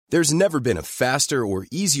There's never been a faster or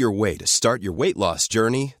easier way to start your weight loss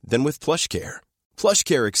journey than with PlushCare.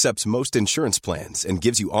 PlushCare accepts most insurance plans and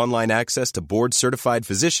gives you online access to board-certified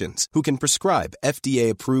physicians who can prescribe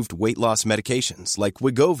FDA-approved weight loss medications like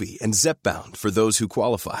Wegovy and Zepbound for those who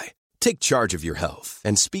qualify. Take charge of your health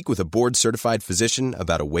and speak with a board-certified physician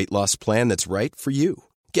about a weight loss plan that's right for you.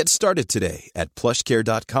 Get started today at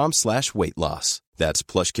plushcare.com/weightloss.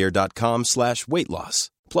 That's plushcare.com/weightloss.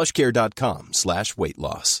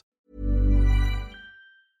 plushcare.com/weightloss.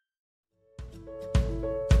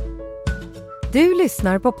 Du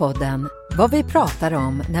lyssnar på podden Vad vi pratar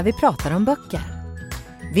om när vi pratar om böcker.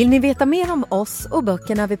 Vill ni veta mer om oss och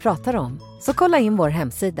böckerna vi pratar om, så kolla in vår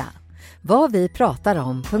hemsida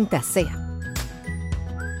vadvipratarom.se.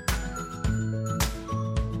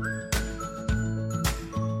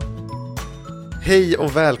 Hej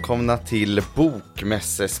och välkomna till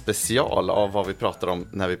bokmässespecial av vad vi pratar om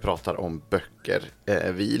när vi pratar om böcker.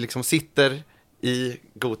 Vi liksom sitter i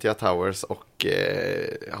Gothia Towers och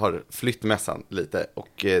har flytt mässan lite. Och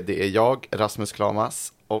det är jag, Rasmus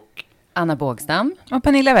Klamas och Anna Bågstam och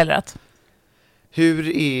Pernilla Wellrath.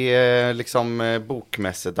 Hur är liksom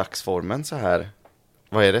bokmässedagsformen så här?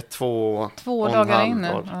 Vad är det? Två dagar in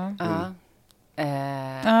nu.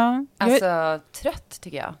 Ja. Alltså trött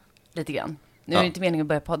tycker jag, lite grann. Nu är det inte meningen att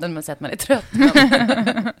börja podden med att säga att man är trött.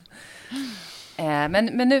 Men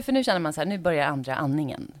nu känner man så här, nu börjar andra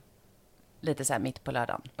andningen. Lite så här mitt på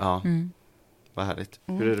lördagen. Ja, vad härligt.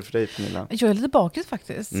 Hur är det för dig, Pernilla? Jag är lite bakis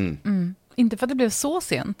faktiskt. Inte för att det blev så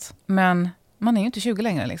sent, men man är ju inte 20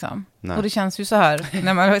 längre liksom. Nej. Och det känns ju så här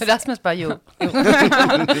när man Rasmus bara, jo.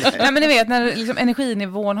 Nej, men ni vet, när liksom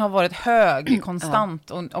energinivån har varit hög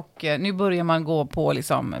konstant och nu börjar man gå på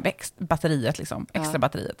liksom batteriet, liksom, extra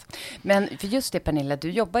batteriet. Men för just det, Pernilla,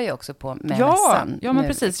 du jobbar ju också på med mässan. Ja, men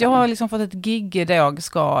precis. Liksom. Jag har liksom fått ett gig där jag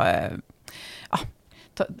ska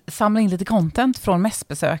samla in lite content från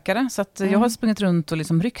mässbesökare. Så att jag har sprungit runt och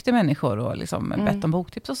liksom ryckt i människor och liksom bett om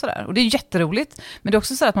boktips och sådär. Och det är jätteroligt. Men det är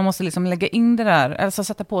också så att man måste liksom lägga in det där, alltså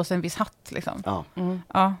sätta på sig en viss hatt liksom.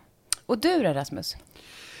 Ja. Och du då, Rasmus?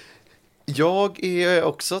 Jag är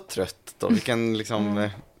också trött då. Vilken liksom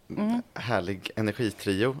härlig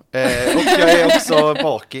energitrio. Och jag är också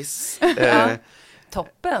bakis.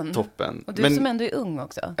 Toppen. Och du som ändå är ung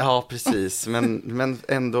också. Ja, precis. Men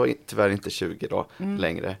ändå tyvärr inte 20 då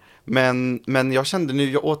längre. Men jag kände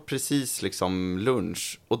nu, jag åt precis liksom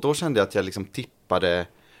lunch. Och då kände jag att jag liksom tippade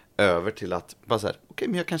över till att bara så här, okej,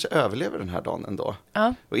 men jag kanske överlever den här dagen ändå.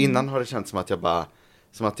 Ja. Och innan har det känts som att jag bara,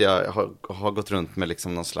 som att jag har gått runt med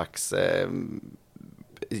liksom någon slags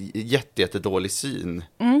jättedålig syn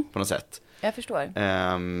på något sätt. Jag förstår.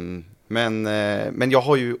 Men jag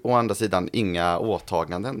har ju å andra sidan inga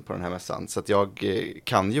åtaganden på den här mässan. Så att jag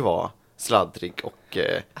kan ju vara sladdrig och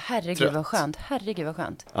Herregud trött. vad skönt. Herregud vad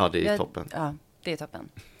skönt. Ja, det är toppen. Ja, det är toppen.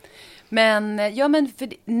 Men för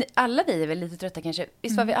alla vi är väl lite trötta kanske.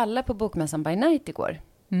 Visst var vi alla på Bokmässan by Night igår?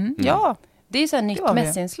 Ja. Det är ju så här nytt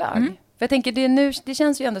mässinslag. För jag tänker, det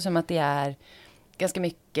känns ju ändå som att det är ganska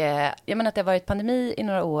mycket. Jag menar att det har varit pandemi i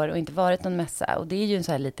några år och inte varit någon mässa. Och det är ju en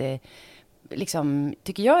så här lite, liksom,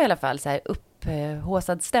 tycker jag i alla fall, så här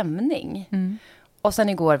upphåsad stämning. Och sen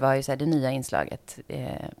igår var ju så här det nya inslaget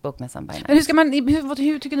Bokmässan by Night. Men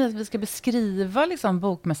hur tycker ni att vi ska beskriva liksom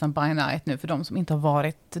Bokmässan by Night nu för de som inte har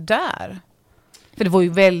varit där? För det var ju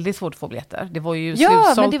väldigt svårt att få biljetter. Det var ju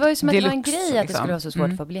slutsålt. Men det var ju som att det var en deluxe, grej att det liksom. skulle vara så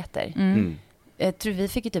svårt att få biljetter. Jag tror vi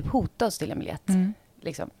fick ju typ hota oss till en biljett.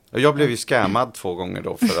 Liksom. Jag blev ju scammad 2 gånger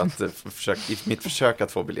då för att i mitt försök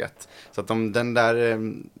att få biljett. Så att den där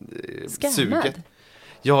suget.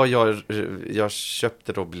 Ja, jag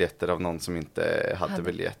köpte då biljetter av någon som inte hade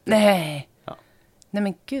biljetter. Nej. Ja. Nej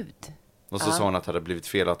men gud. Och så sa hon att det hade blivit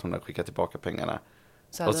fel att hon hade skickat tillbaka pengarna.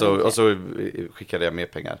 Och så skickade jag mer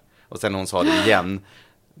pengar. Och sen hon sa det igen,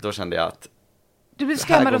 då kände jag att du blev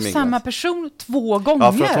scammad av samma person 2 gånger.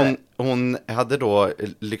 Ja, för att hon hade då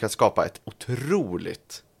lyckats skapa ett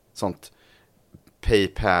otroligt sånt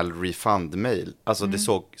PayPal refund-mail. Alltså det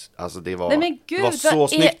såg, alltså det var, det var så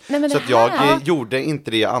snyggt. Så att jag gjorde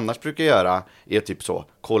inte det jag annars brukar göra, är typ så,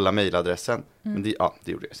 kolla mailadressen. Men det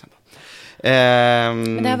gjorde jag sen då.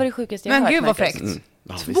 Men det här var det sjukaste jag hört. Men gud vad fräckt.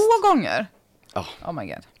 2 gånger? Ja. Oh my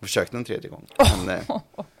god. Jag försökte en 3:e gång. Men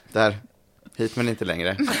där, hit men inte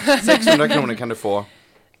längre. 600 kronor kan du få.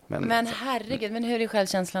 Men herregud, men hur är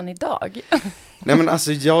självkänslan idag? Nej men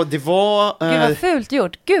alltså, ja, det var...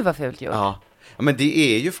 Gud vad fult gjort. Ja, men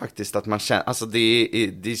det är ju faktiskt att man känner, alltså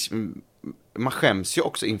man skäms ju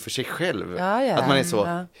också inför sig själv. Ja. Att man är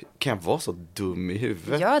så, kan jag vara så dum i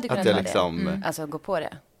huvudet? Ja, det kan att jag liksom... Alltså, gå på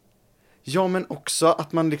det. Ja, men också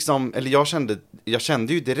att man liksom, eller jag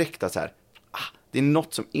kände ju direkt att så här, Det är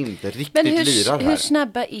något som inte riktigt Men lirar här. hur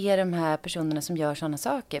snabba är de här personerna som gör sådana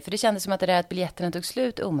saker? För det kändes som att det där att biljetterna tog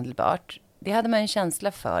slut omedelbart. Det hade man en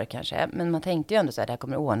känsla för kanske. Men man tänkte ju ändå så här, det här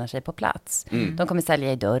kommer att ordna sig på plats. De kommer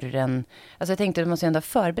sälja i dörren. Alltså jag tänkte att de måste ju ändå ha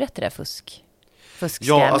förberett det där fuskskrämet.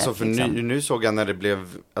 Ja, alltså för liksom. nu såg jag när det blev,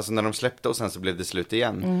 alltså när de släppte och sen så blev det slut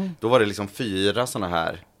igen. Då var det liksom 4 såna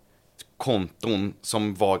här konton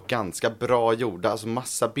som var ganska bra gjorda. Alltså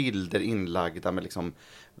massa bilder inlagda med liksom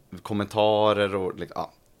kommentarer och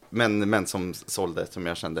ja. Men som sålde, som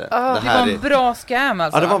jag kände. Det var en bra scam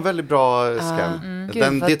alltså. Ja, det var en väldigt bra scam.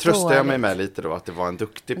 Det tröstade jag mig med lite då, att det var en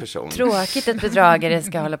duktig person. Tråkigt att bedragare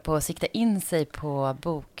ska hålla på och sikta in sig på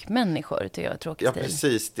bokmänniskor, tycker jag. Tråkigt Ja,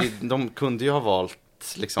 precis. De kunde ju ha valt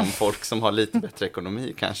liksom folk som har lite bättre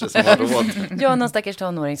ekonomi kanske, som har råd. Ja, någon stackars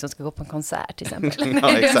tonåring som ska gå på en konsert till exempel.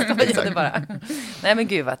 Ja, exakt. Nej, men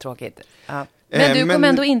gud vad tråkigt. Ja. Men du kom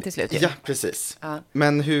ändå in till slut ju. Ja, precis. Ja.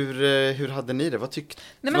 Men hur hade ni det? Vad tyckte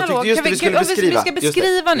Nej, men hallå, vi ska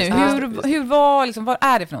beskriva nu. Hur var, liksom, vad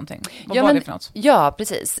är det för någonting? Vad var det för något? Ja,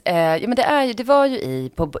 precis. Men det var ju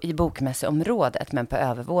i bokmässeområdet, men på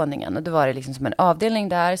övervåningen. Och då var det liksom som en avdelning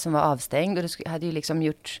där som var avstängd. Och det hade ju liksom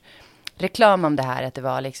gjort reklam om det här, att det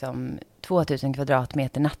var liksom 2000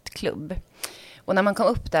 kvadratmeter nattklubb. Och när man kom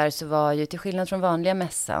upp där så var ju, till skillnad från vanliga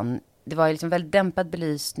mässan, det var ju liksom väldigt dämpad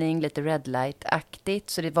belysning, lite red light-aktigt.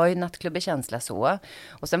 Så det var ju nattklubbig känsla så.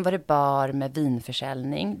 Och sen var det bar med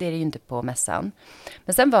vinförsäljning. Det är det ju inte på mässan.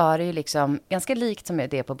 Men sen var det ju liksom ganska likt som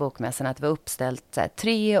det på bokmässan, att det var uppställt så här,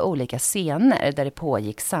 3 olika scener där det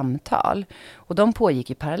pågick samtal. Och de pågick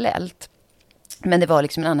ju parallellt. Men det var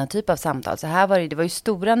liksom en annan typ av samtal. Så här var det var ju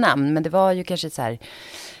stora namn, men det var ju kanske så här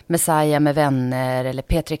Messiah med vänner eller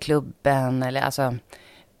P3-klubben eller alltså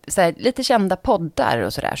så här, lite kända poddar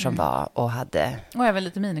och sådär som var och hade. Och även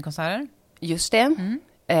lite minikonserter. Just det.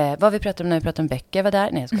 Vad vi pratade om när vi pratade om böcker var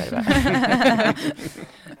där. Nej, jag skojar bara.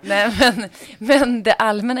 Nej, men det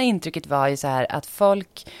allmänna intrycket var ju så här att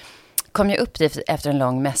folk kom ju upp dit efter en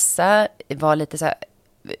lång mässa, var lite så här,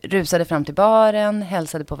 rusade fram till baren,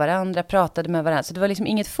 hälsade på varandra, pratade med varandra. Så det var liksom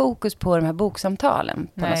inget fokus på de här boksamtalen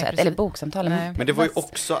på något sätt. Precis. Eller boksamtalen. Nej. Men det var ju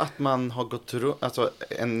också att man har gått alltså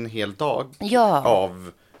en hel dag Ja.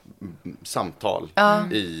 av samtal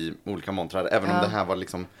i olika montrar. Även om det här var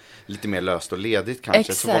liksom lite mer löst och ledigt kanske.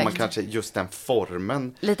 Exakt. Så var man kanske just den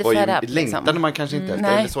formen. Lite var ju, fed up, längtade liksom. man kanske inte efter.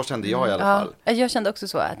 Nej. Eller så kände jag i alla fall. Jag kände också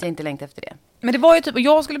så, att jag inte längtade efter det. Men det var ju typ, och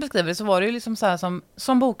jag skulle beskriva det, så var det ju liksom så här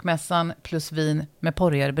som bokmässan plus vin med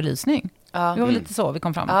porrigare belysning. Ja. Det var lite så vi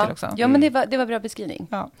kom fram till också. Ja, men det var bra beskrivning.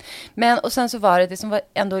 Ja. Men och sen så var det som var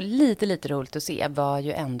ändå lite roligt att se var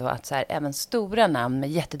ju ändå att så här, även stora namn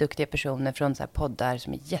med jätteduktiga personer från så här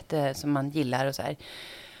poddar som man gillar och så här,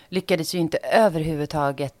 lyckades ju inte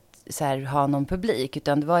överhuvudtaget så här, ha någon publik,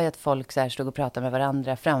 utan det var ju att folk så här, stod och pratade med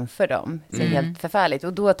varandra framför dem. Så helt förfärligt.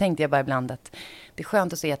 Och då tänkte jag bara ibland att det är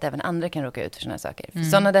skönt att se att även andra kan råka ut för sådana saker. För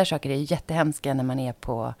sådana där saker är ju jättehemska när man är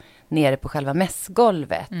nere på själva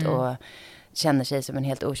mässgolvet och känner sig som en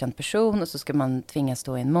helt okänd person, och så ska man tvingas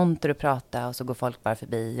stå i en monter och prata, och så går folk bara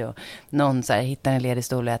förbi och någon så här, hittar en ledig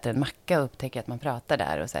stol och äter en macka och upptäcker att man pratar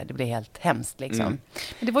där, och så här, det blir helt hemskt liksom.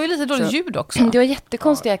 Men det var ju lite dåligt ljud också. Det var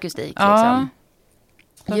jättekonstig akustik liksom.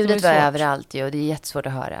 Ljudet var överallt ju, och det är jättesvårt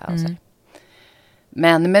att höra. Och så.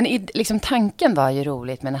 Men liksom, tanken var ju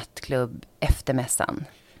roligt med nattklubb efter mässan.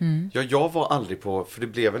 Ja, jag var aldrig på, för det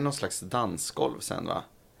blev väl någon slags dansgolv sen, va?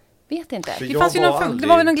 Vet inte. För Det fanns ju det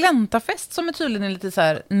var ju en gläntafest som är tydligen lite så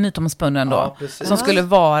här mytomspunnen då. Ja, precis. Som skulle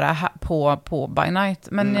vara på By Night.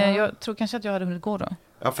 Men jag tror kanske att jag hade hunnit gå då.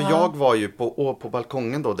 Ja, för jag var ju på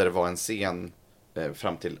balkongen då, där det var en scen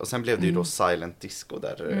fram till, och sen blev det ju då silent disco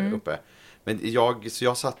där uppe. Men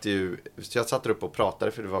jag satt där uppe och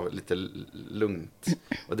pratade, för det var lite lugnt.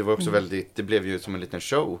 Och det var också det blev ju som en liten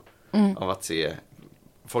show av att se.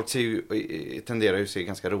 Folk tenderar ju att se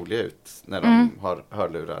ganska roliga ut när de har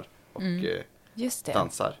hörlurar och Just det.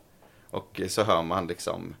 dansar. Och så hör man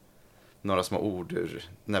liksom några små ord ur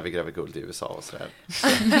När vi gräver guld i USA och sådär. Så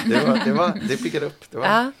det piggade upp.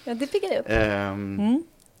 Ja, det piggade upp.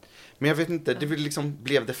 Men jag vet inte,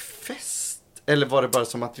 blev det fest? Eller var det bara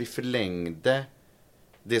som att vi förlängde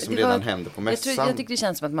det som redan hände på mässan? Jag tycker det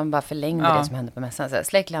känns som att man bara förlängde det som hände på mässan. Så här,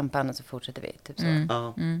 släck lampan och så fortsätter vi. Typ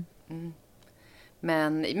så.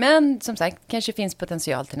 Men som sagt, kanske finns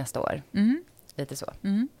potential till nästa år. Lite så.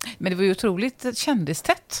 Men det var ju otroligt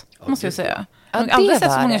kändistätt, måste jag säga. Ja, Jag har aldrig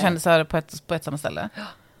sett så var många det. kändisar på ett samma ställe.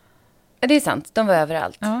 Ja, det är sant. De var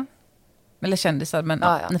överallt. Ja. Eller kändisar, men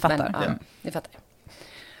ni fattar. Ni fattar.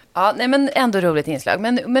 Ja, nej, men ändå roligt inslag.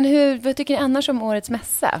 Men vad tycker ni annars om årets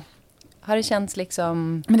mässa? Har det känts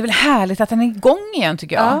liksom... Men det är väl härligt att den är igång igen,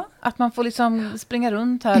 tycker jag. Ja. Att man får liksom springa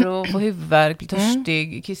runt här och få huvudvärk, bli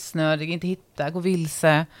törstig, kissnödig, inte hitta, gå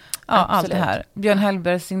vilse. Ja, allt det här. Björn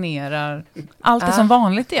Hellberg signerar. Allt är som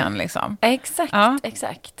vanligt igen, liksom. Exakt.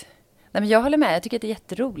 Nej, men jag håller med. Jag tycker att det är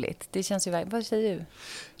jätteroligt. Det känns ju... Vad säger du?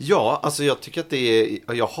 Ja, alltså jag tycker att det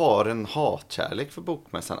är... Jag har en hatkärlek för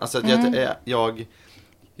Bokmässan. Alltså att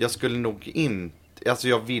jag skulle nog inte... Alltså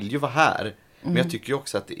jag vill ju vara här. Men jag tycker ju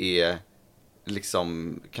också att det är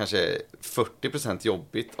liksom kanske 40%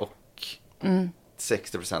 jobbigt och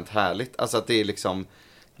 60% härligt. Alltså att det är liksom...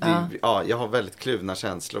 jag har väldigt kluvna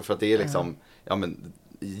känslor för att det är liksom... Ja, men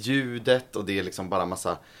ljudet och det är liksom bara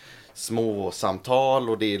massa små samtal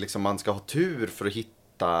och det är liksom man ska ha tur för att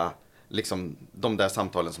hitta liksom de där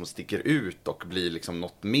samtalen som sticker ut och blir liksom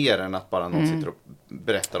något mer än att bara någon sitter och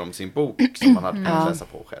berättar om sin bok som man hade kunnat läsa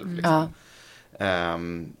på själv liksom.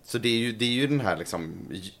 Så det är ju den här liksom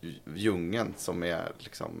djungeln som är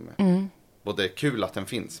liksom både kul att den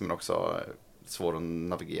finns men också svår att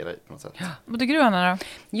navigera i på något sätt. Vad tycker du, Anna, då?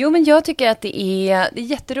 Jo, men jag tycker att det är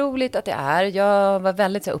jätteroligt att det är. Jag var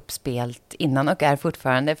väldigt så uppspelt innan och är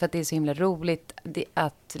fortfarande för att det är så himla roligt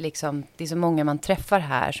att liksom, det är så många man träffar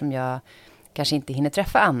här som jag kanske inte hinner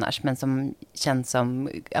träffa annars, men som känns som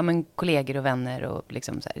kollegor och vänner och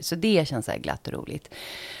liksom så här. Så det känns så här glatt och roligt.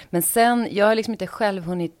 Men sen, jag har liksom inte själv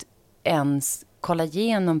hunnit ens kolla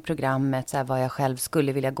igenom programmet, så här, vad jag själv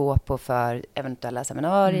skulle vilja gå på för eventuella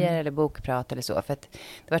seminarier eller bokprat eller så. För att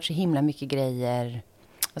det var så himla mycket grejer,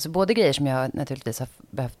 alltså både grejer som jag naturligtvis har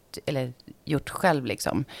behövt eller gjort själv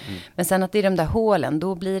liksom. Men sen att det är de där hålen,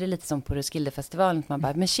 då blir det lite som på Roskildefestivalen, att man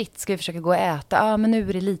bara, men shit, ska vi försöka gå och äta? Men nu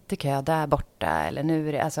är det lite kö där borta, eller nu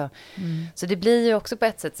är det, alltså. Så det blir ju också på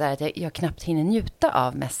ett sätt så här att jag knappt hinner njuta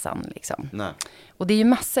av mässan liksom. Nej. Och det är ju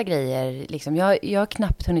massa grejer, liksom. Jag har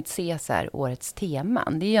knappt hunnit se så här årets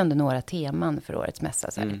teman. Det är ju ändå några teman för årets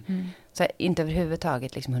mässa. Så, så jag inte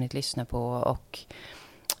överhuvudtaget liksom hunnit lyssna på. Och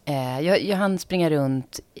jag hann springa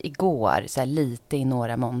runt igår så här, lite i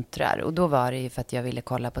några montrar. Och då var det ju för att jag ville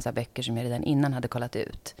kolla på så här böcker som jag redan innan hade kollat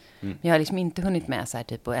ut. Men jag har liksom inte hunnit med så här,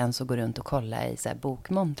 typ, och ens att gå runt och kolla i så här,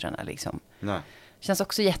 bokmontrarna. Liksom. Nej. Känns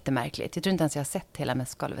också jättemärkligt. Jag tror inte ens jag har sett hela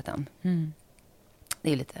mässgolvet än.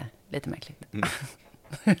 Det är lite märkligt.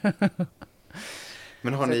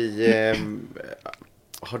 Men har ni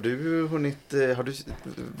har du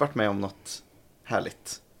varit med om något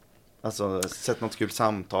härligt? Alltså sett något kul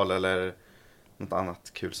samtal eller något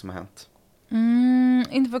annat kul som har hänt?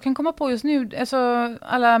 Inte vad jag kan komma på just nu. Alltså,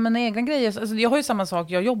 alla mina egna grejer. Alltså, jag har ju samma sak.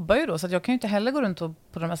 Jag jobbar ju då. Så att jag kan ju inte heller gå runt på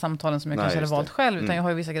de här samtalen som jag kanske hade valt själv. Utan jag har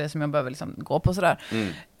ju vissa grejer som jag behöver liksom gå på sådär.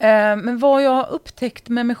 Men vad jag har upptäckt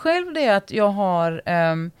med mig själv, det är att jag har...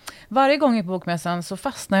 varje gång jag är på bokmässan så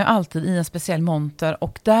fastnar jag alltid i en speciell monter.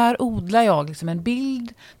 Och där odlar jag liksom en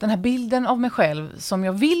bild. Den här bilden av mig själv som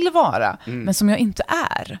jag vill vara. Men som jag inte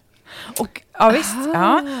är. Och ja visst,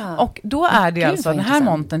 och då är det alltså den här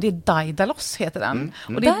montern, det är Daidalos heter den.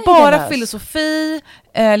 Och det är bara filosofi,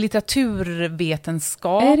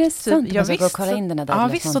 litteraturvetenskap. Är det sant? Ja, jag ska kolla in den här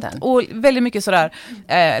Daidalos-montern. Och väldigt mycket sådär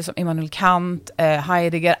som Immanuel Kant,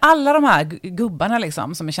 Heidegger, alla de här gubbarna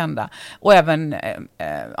liksom som är kända. Och även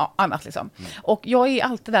annat liksom. Och jag är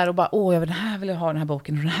alltid där och bara, jag vill ha den här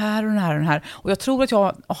boken och den här och den här och den här. Och jag tror att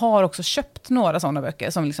jag har också köpt några sådana böcker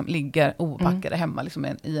som liksom ligger opackade hemma liksom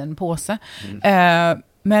i en påse.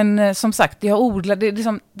 Men som sagt, jag odlar det är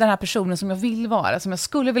liksom den här personen som jag vill vara, som jag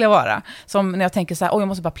skulle vilja vara. Som när jag tänker så här, jag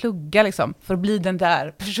måste bara plugga liksom, för att bli den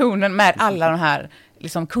där personen med alla de här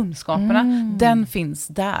liksom, kunskaperna. Den finns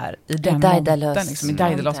där i den montern, liksom, i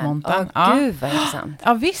Daidalos-montern. Gud vad intressant.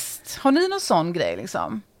 Ja visst, har ni någon sån grej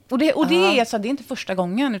liksom? Och det är så, det är inte första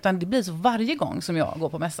gången, utan det blir så varje gång som jag går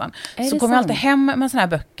på mässan. Så kommer jag alltid hem med såna här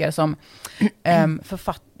böcker som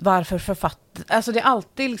varför författare, alltså det är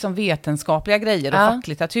alltid liksom vetenskapliga grejer och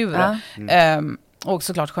facklitteratur. Och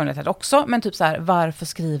såklart skönlitteratur också, men typ så här, varför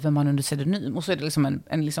skriver man under pseudonym? Och så är det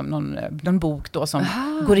liksom någon bok då som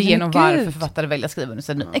går igenom varför författare väljer att skriva under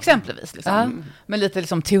pseudonym. Exempelvis liksom. Med lite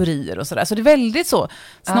liksom teorier och sådär. Så det är väldigt så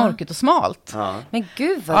snorkigt och smalt. Men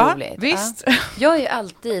gud vad roligt. Visst. Jag är ju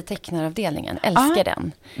alltid i tecknaravdelningen, älskar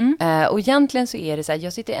den. Och egentligen så är det så här,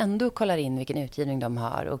 jag sitter ändå och kollar in vilken utgivning de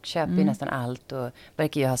har och köper ju nästan allt och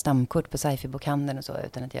verkar ju ha stamkort på sci-fi-bokhandeln och så,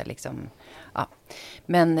 utan att jag liksom,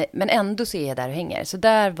 Men ändå så är jag där och hänger. Så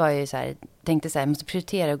där var jag ju så här, tänkte så här, jag måste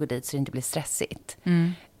prioritera att gå dit så det inte blir stressigt.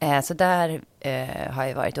 Så där har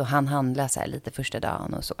jag varit och han handlar så här lite första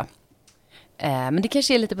dagen och så. Men det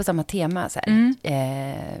kanske är lite på samma tema så här.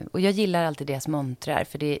 Och jag gillar alltid deras montrar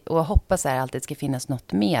och jag hoppas att det alltid ska finnas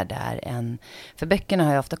något mer där än, för böckerna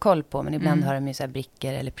har jag ofta koll på, men ibland har de ju så här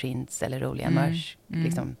brickor eller prints eller roliga merch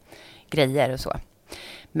liksom grejer och så.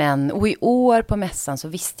 Och i år på mässan så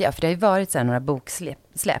visste jag, för det har ju varit så här några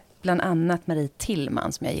boksläpp, bland annat Marie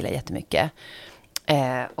Tillman som jag gillar jättemycket.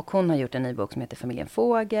 Och hon har gjort en ny bok som heter Familjen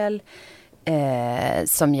Fågel,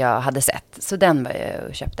 som jag hade sett. Så den var jag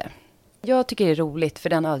och köpte. Jag tycker det är roligt för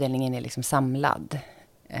den avdelningen är liksom samlad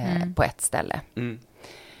på ett ställe.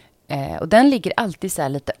 Och den ligger alltid så här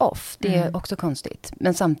lite off. Det är också konstigt.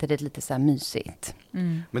 Men samtidigt lite så här mysigt.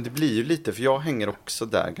 Men det blir ju lite, för jag hänger också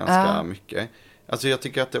där ganska mycket. Alltså jag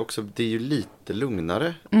tycker att det är ju lite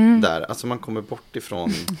lugnare där. Alltså man kommer bort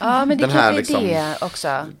ifrån men det den här liksom, det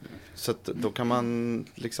också. Så att då kan man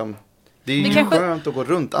liksom... Det är ju skönt att gå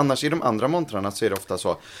runt. Annars i de andra montrarna så är det ofta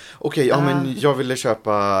så. Okej, men jag ville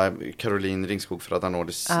köpa Caroline Ringskog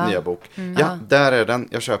Ferrada-Nordis nya bok. Ja, där är den.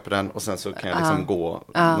 Jag köper den och sen så kan jag liksom gå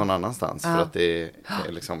någon annanstans. För att det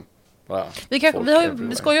är liksom...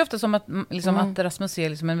 Vi skojar ju ofta som att, liksom, att Rasmus är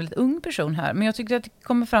liksom en väldigt ung person här. Men jag tycker att det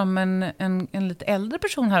kommer fram en lite äldre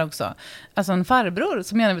person här också. Alltså en farbror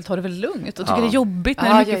som gärna vill ta det väldigt lugnt. Och tycker det är jobbigt när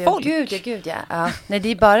det är mycket folk. Gud. Nej, det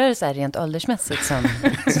är bara så här rent åldersmässigt som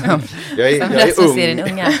jag är Rasmus ung är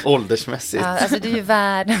den unga. Åldersmässigt. Alltså du är ju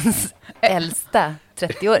världens äldsta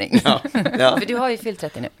 30-åring. För du har ju fyllt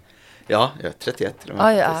 30 nu. Ja, jag är 31 till och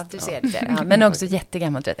med. Ja, du ser det. Ja, men också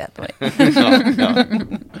jättegammal 31-åring.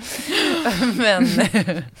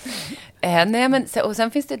 Men och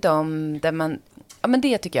sen finns det de där man... Ja, men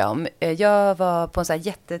det tycker jag om. Jag var på en så här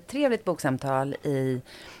jättetrevligt boksamtal i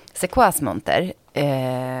Sequoias monter.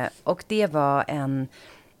 Och det var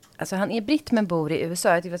Alltså han är britt men bor i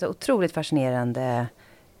USA. Det var så otroligt fascinerande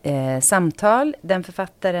samtal. Den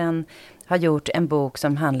författaren har gjort en bok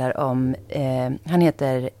som handlar om, han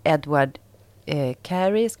heter Edward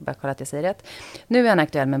Carey, jag ska bara kolla att jag säger rätt. Nu är han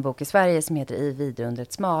aktuell med en bok i Sverige som heter I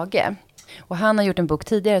vidundrets mage. Och han har gjort en bok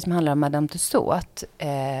tidigare som handlar om Madame Tussauds.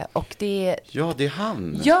 Och det... Ja, det är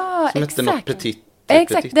han. Ja, som exakt. Heter något Petit.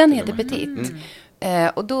 Exakt, den heter Petit.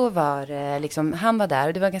 Och då var liksom, han var där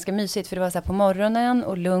och det var ganska mysigt för det var så här på morgonen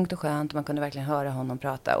och lugnt och skönt och man kunde verkligen höra honom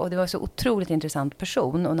prata. Och det var så otroligt intressant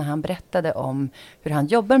person och när han berättade om hur han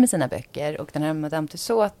jobbar med sina böcker och den här Madame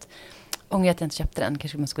Tussauds, ångrar att jag inte köpte den,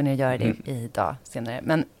 kanske man skulle kunna göra det idag senare.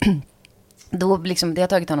 Men då liksom, det har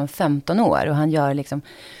tagit honom 15 år och han gör liksom,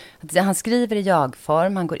 han skriver i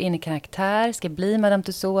jag-form, han går in i karaktär, ska bli Madame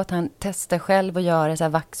Tussauds, han testar själv att göra så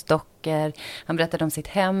här vaxdockor, han berättar om sitt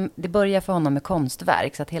hem, det börjar för honom med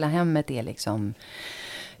konstverk så att hela hemmet är liksom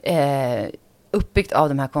uppbyggt av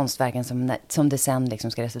de här konstverken som det sen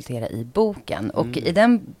liksom ska resultera i boken. Och i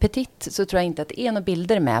den Petit så tror jag inte att det är några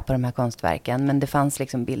bilder med på de här konstverken, men det fanns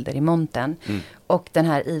liksom bilder i monten. Och den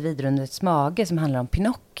här I vidundrets mage som handlar om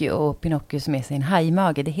Pinocchio och Pinocchio som är sin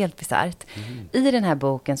hajmage, det är helt bizarrt. I den här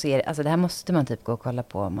boken så är det, alltså det här måste man typ gå och kolla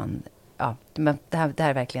på om man, det här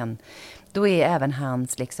är verkligen, då är även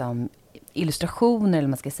hans liksom illustrationer eller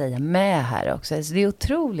man ska säga med här också. Så det är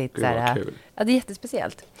otroligt det var kul. Ja, det är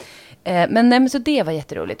jättespeciellt. Men så det var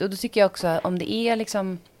jätteroligt. Och då tycker jag också om det är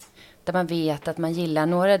liksom där man vet att man gillar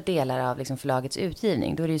några delar av liksom förlagets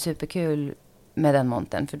utgivning, då är det ju superkul med den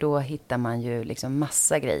monten. För då hittar man ju liksom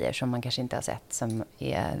massa grejer som man kanske inte har sett som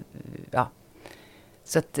är,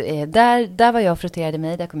 Så att där var jag och frotterade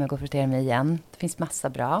mig. Där kommer jag gå och frottera mig igen. Det finns massa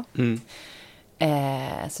bra.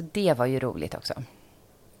 Så det var ju roligt också.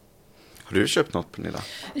 Har du köpt något, Pernilla?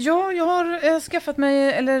 Ja, jag har skaffat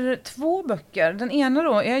mig 2 böcker. Den ena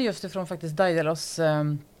då är just ifrån faktiskt Daidalos.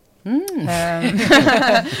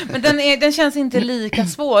 Men den känns inte lika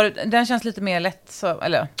svår. Den känns lite mer lätt, så,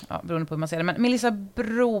 eller beroende på hur man ser det. Men Melissa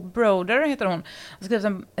Broder heter hon. Hon har skrivit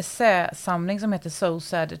en essäsamling som heter So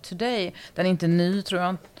Sad Today. Den är inte ny, tror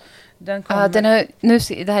jag. Det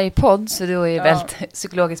här är podd, så då är det väldigt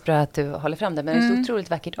psykologiskt bra att du håller fram det. Men det är ett otroligt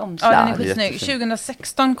vackert omslag. Ja, den är skitsnygg.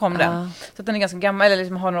 2016 kom den. Så den är ganska gammal, eller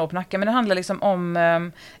liksom har några år på nacken. Men den handlar liksom om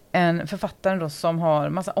en författare då som har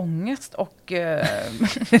massa ångest och...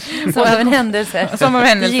 som av en händelse. Som av en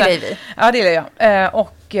händelse. Det gillar vi. Ja, det gillar jag.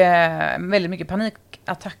 Och väldigt mycket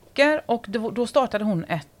panikattacker. Och då startade hon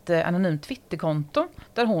ett anonymt Twitterkonto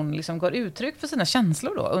där hon liksom gav uttryck för sina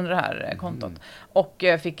känslor då under det här kontot. Och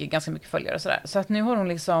fick ganska mycket följare och sådär. Så att nu har hon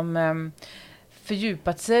liksom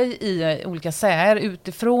fördjupat sig i olika säger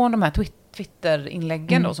utifrån de här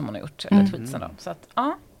Twitter-inläggen då som hon har gjort. Eller tweetsen då. Så att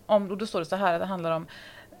och då står det så här att det handlar om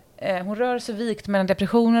hon rör sig vikt mellan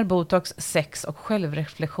depressioner, botox, sex och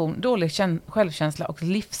självreflektion, dålig självkänsla och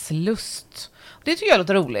livslust. Det tycker jag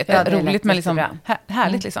låter roligt. Ja, det roligt men liksom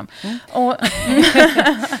härligt liksom. Och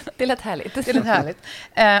det lät härligt. Det lät härligt.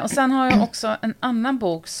 Och sen har jag också en annan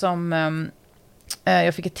bok som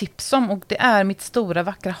jag fick ett tips om, och det är Mitt stora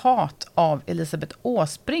vackra hat av Elisabeth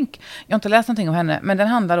Åsbrink. Jag har inte läst någonting om henne, men den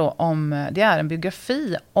handlar då om, det är en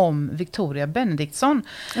biografi om Victoria Benediktsson.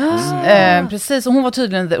 Precis, och hon var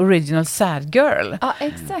tydligen the original sad girl. Ja,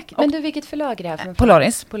 exakt. Men du, vilket förlag är det här? För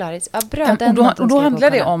Polaris. Ja, bra. Och då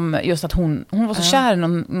handlar det om just att hon var så kär i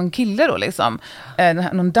någon kille då liksom.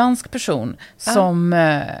 Någon dansk person som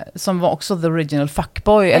var också the original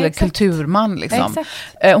fuckboy eller kulturman liksom.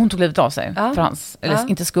 Hon tog livet av sig för hans, eller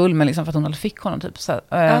inte skull, men liksom för att hon aldrig fick honom typ. Så,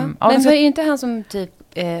 men var inte han som typ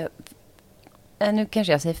nu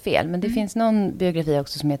kanske jag säger fel, men det finns någon biografi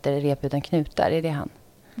också som heter Rep utan knutar, är det han?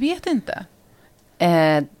 Vet inte.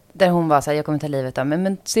 Där hon var så här, jag kommer ta livet av mig,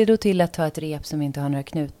 men se då till att ta ett rep som inte har några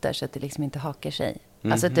knutar så att det liksom inte hakar sig.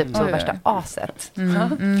 Alltså typ som värsta aset.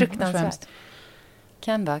 Fruktansvärt.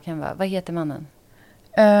 Kan vara. Vad heter mannen?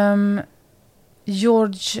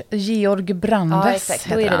 Georg Brandes. Ja, exakt.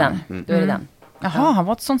 Då är det den. Då är det den. Jaha, han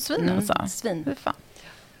var ett sånt svin alltså. Svin.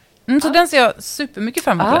 Så den ser jag supermycket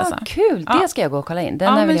fram emot att läsa. Kul, det ska jag gå och kolla in.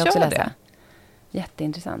 Den vill jag också läsa.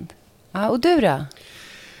 Jätteintressant. Och du då?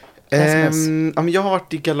 Jag har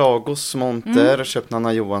varit i Galagos monter och köpt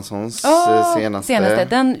Nanna Johanssons senaste.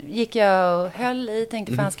 Den gick jag och höll i.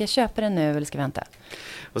 Tänkte, fan, ska jag köpa den nu eller ska jag vänta?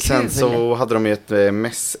 Och sen så hade de ju ett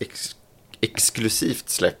exklusivt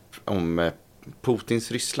släpp om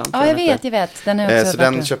Putins Ryssland. Ja, jag vet. Den är också så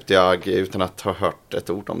den köpte jag utan att ha hört ett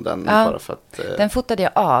ord om den. Bara för att, den fotade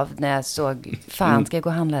jag av när jag såg, fan, ska jag gå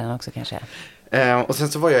och handla den också kanske? Och sen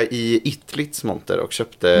så var jag i Itlits monter och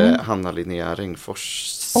köpte Hanna Linnea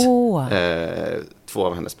Regnfors 2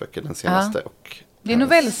 av hennes böcker, den senaste. Och det är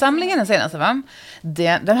novellsamlingen den senaste, va?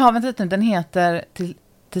 Den har vi en titel, den heter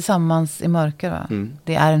Tillsammans i mörker, va?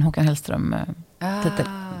 Det är en Håkan Hellström-titel.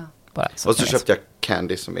 Bara, och så köpte jag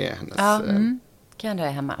Candy som är hennes Candy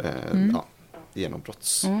är hemma.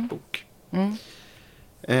 Genombrottsbok.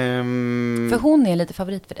 För hon är lite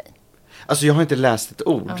favorit för dig. Alltså jag har inte läst ett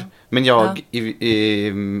ord, men jag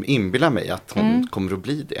inbillar mig att hon kommer att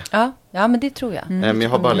bli det. Ja, men det tror jag. Men jag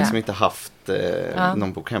har bara liksom inte haft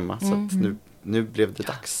någon bok hemma, så att nu blev det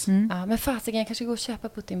dags. Ja, men fasiken, jag kanske går och köpa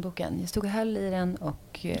Putin-boken. Jag stod och höll i den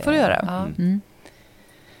och... får du göra.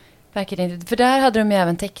 Verkligen inte. För där hade de ju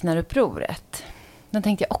även tecknarupproret. Den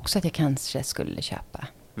tänkte jag också att jag kanske skulle köpa.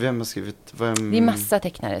 Vem har skrivit? Det är massa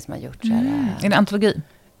tecknare som har gjort så här. Är det antologi?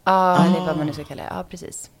 Ja, eller vad man nu ska kalla det. Ja,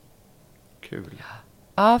 precis. Kul.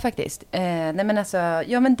 Ja, faktiskt. Nej, men alltså,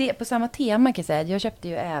 men det på samma tema kan jag säga. Jag köpte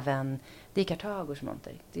ju även, det är Kartagos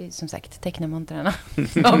monter. Det är som sagt tecknarmontrarna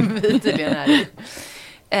som vi tydligen är i.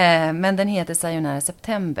 Men den heter Sayonara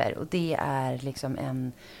September och det är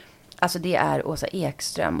liksom det är Åsa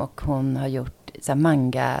Ekström och hon har gjort så här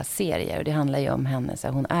manga-serier och det handlar ju om henne. Så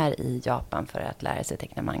hon är i Japan för att lära sig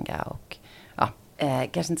teckna manga och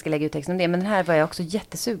kanske inte ska lägga ut texten om det, men den här var jag också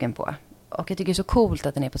jättesugen på. Och jag tycker det är så coolt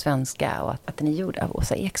att den är på svenska och att den är gjord av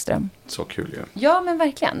Åsa Ekström. Så kul ju. Ja, men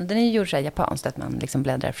verkligen. Den är ju gjord så här japanskt att man liksom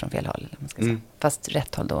bläddrar från fel håll. Eller man ska säga. Fast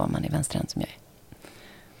rätt håll då om man är vänsterhänt som jag är.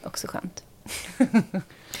 Också skönt.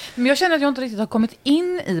 Men jag känner att jag inte riktigt har kommit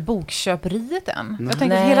in i bokköperiet än. Jag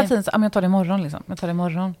tänker hela tiden så, jag tar det imorgon liksom.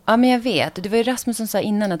 Ja, men jag vet. Det var ju Rasmus som sa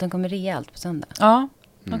innan att de kommer rejält på söndag. Ja.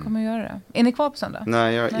 De kommer göra det. Är ni kvar på söndag?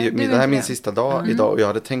 Nej, det här är min sista dag idag. Och jag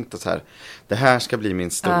hade tänkt att det här ska bli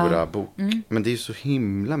min stora bok. Men det är ju så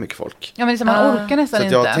himla mycket folk. Ja, men liksom, man orkar nästan så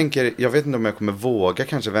inte. Jag tänker, jag vet inte om jag kommer våga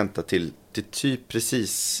kanske vänta till typ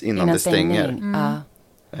precis innan det stänger.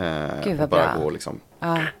 Gud vad bara bra. Gå liksom.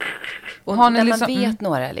 Och har ni liksom, man vet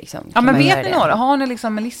några liksom. Ja, men vet ni några? Har ni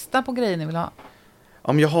liksom en lista på grejer ni vill ha?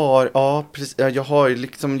 Om jag har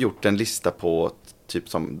liksom gjort en lista på typ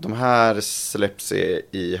som de här släpps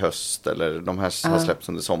i höst eller de här har släppts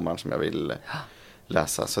under sommaren som jag vill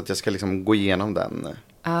läsa. Så att jag ska liksom gå igenom den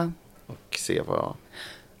och se vad jag...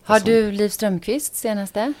 Har du Liv Strömquist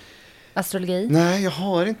senaste? Astrologi? Nej, jag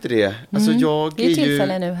har inte det. Alltså, det är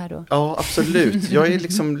tillfälle nu här då. Ja, absolut. Jag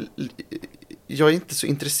är inte så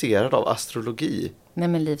intresserad av astrologi. Nej,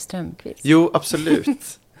 men Liv Strömquist. Jo,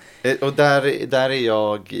 absolut. Och där är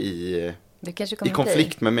jag i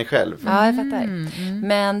konflikt med mig själv. Ja, jag fattar.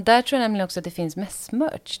 Men där tror jag nämligen också att det finns mest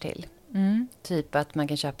merch till. Typ att man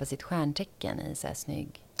kan köpa sitt stjärntecken i så här snygg.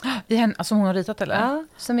 Alltså hon har ritat eller? Ja,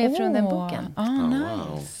 som är från den boken. Nice.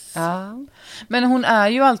 Wow. Ja. Men hon är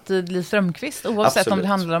ju alltid Liv Strömquist. Oavsett Absolut. om det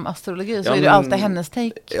handlar om astrologi så är det alltid hennes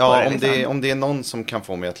take på det. Liksom. Om det är någon som kan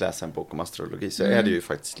få mig att läsa en bok om astrologi så är det ju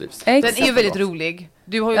faktiskt Liv Strömquist. Den är ju väldigt rolig.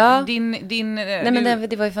 Du har ju din nej, men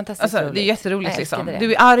det var ju fantastiskt roligt. Det är jätteroligt liksom.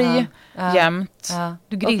 Du är arg jämt.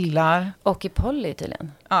 Du grillar. Och i Polly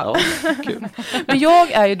tydligen. Ja, kul. Men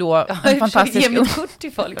jag är ju då en fantastisk... Ge mitt kort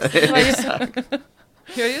till folk.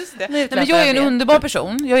 Ja, just det. Nej, men jag är en underbar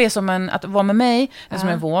person. Jag är som att vara med mig, som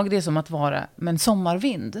en våg, det är som att vara med en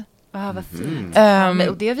sommarvind. Ja, vad fint.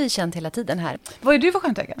 Och det har vi känt hela tiden här. Vad är du för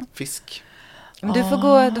stjärntecken? Fisk. Men då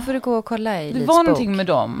får du gå och kolla i Det Livs var bok. någonting med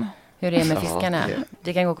dem. Hur det är med fiskarna.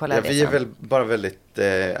 Du kan gå och kolla det. Vi är väl bara väldigt,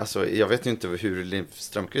 alltså jag vet ju inte hur Liv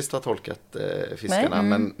Strömquist har tolkat fiskarna,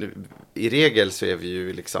 men i regel så är vi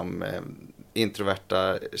ju liksom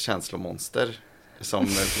introverta känslomonster som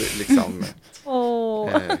liksom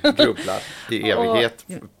grubblar i evighet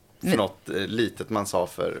för något litet man sa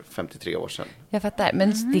för 53 år sedan. Jag fattar,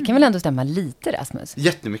 men det kan väl ändå stämma lite, Rasmus?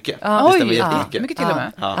 Jättemycket. Ja. Det stämmer jättemycket. Mycket till och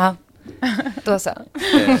med. Ja. Då så.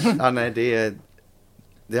 Nej,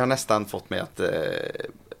 det har nästan fått mig att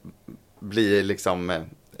bli liksom,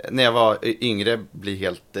 när jag var yngre, bli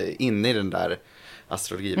helt inne i den där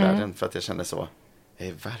astrologivärlden för att jag kände så, jag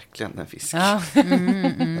är verkligen en fisk. Ja.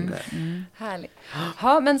 Härligt.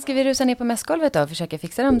 Ja, men ska vi rusa ner på mässgolvet då och försöka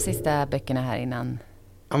fixa de sista böckerna här innan?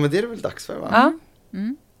 Ja, men det är det väl dags för, va? Ja.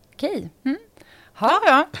 Okej.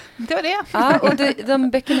 Ja, det var det. Ja, och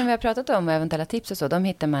de böckerna vi har pratat om och eventuella tips och så, de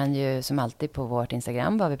hittar man ju som alltid på vårt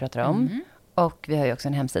Instagram, vad vi pratar om. Och vi har ju också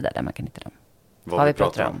en hemsida där man kan hitta dem. Vad vi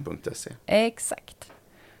pratar om.se. Exakt.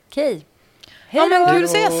 Okej. Hej då! Kul att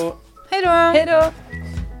ses! Hej då! Hej då!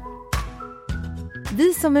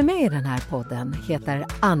 Vi som är med i den här podden heter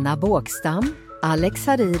Anna Bågstam, Alex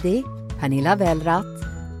Haridi, Pernilla Wellrath,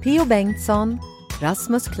 P.O. Bengtsson,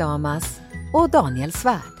 Rasmus Klamas och Daniel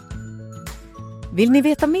Svärd. Vill ni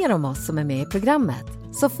veta mer om oss som är med i programmet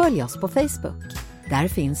så följ oss på Facebook. Där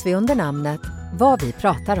finns vi under namnet Vad vi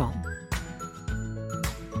pratar om.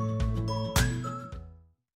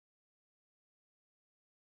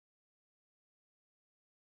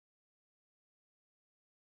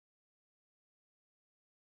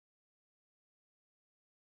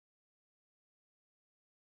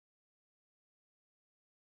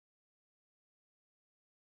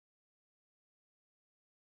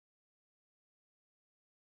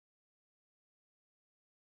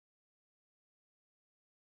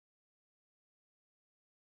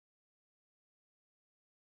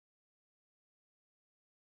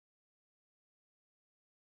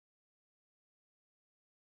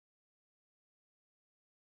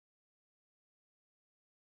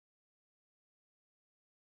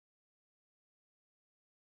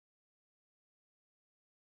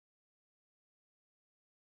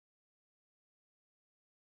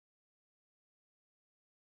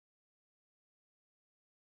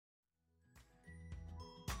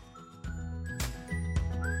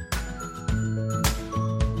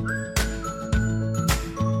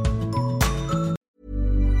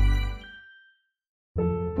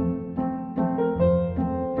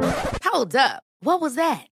 Hold up. What was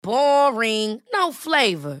that? Boring. No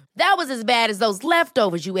flavor. That was as bad as those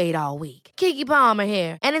leftovers you ate all week. Keke Palmer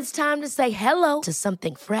here, and it's time to say hello to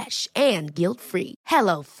something fresh and guilt-free.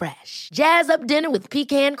 Hello Fresh. Jazz up dinner with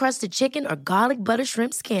pecan-crusted chicken or garlic butter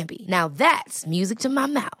shrimp scampi. Now that's music to my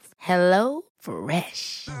mouth. Hello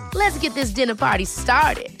Fresh. Let's get this dinner party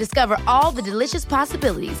started. Discover all the delicious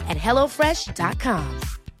possibilities at hellofresh.com.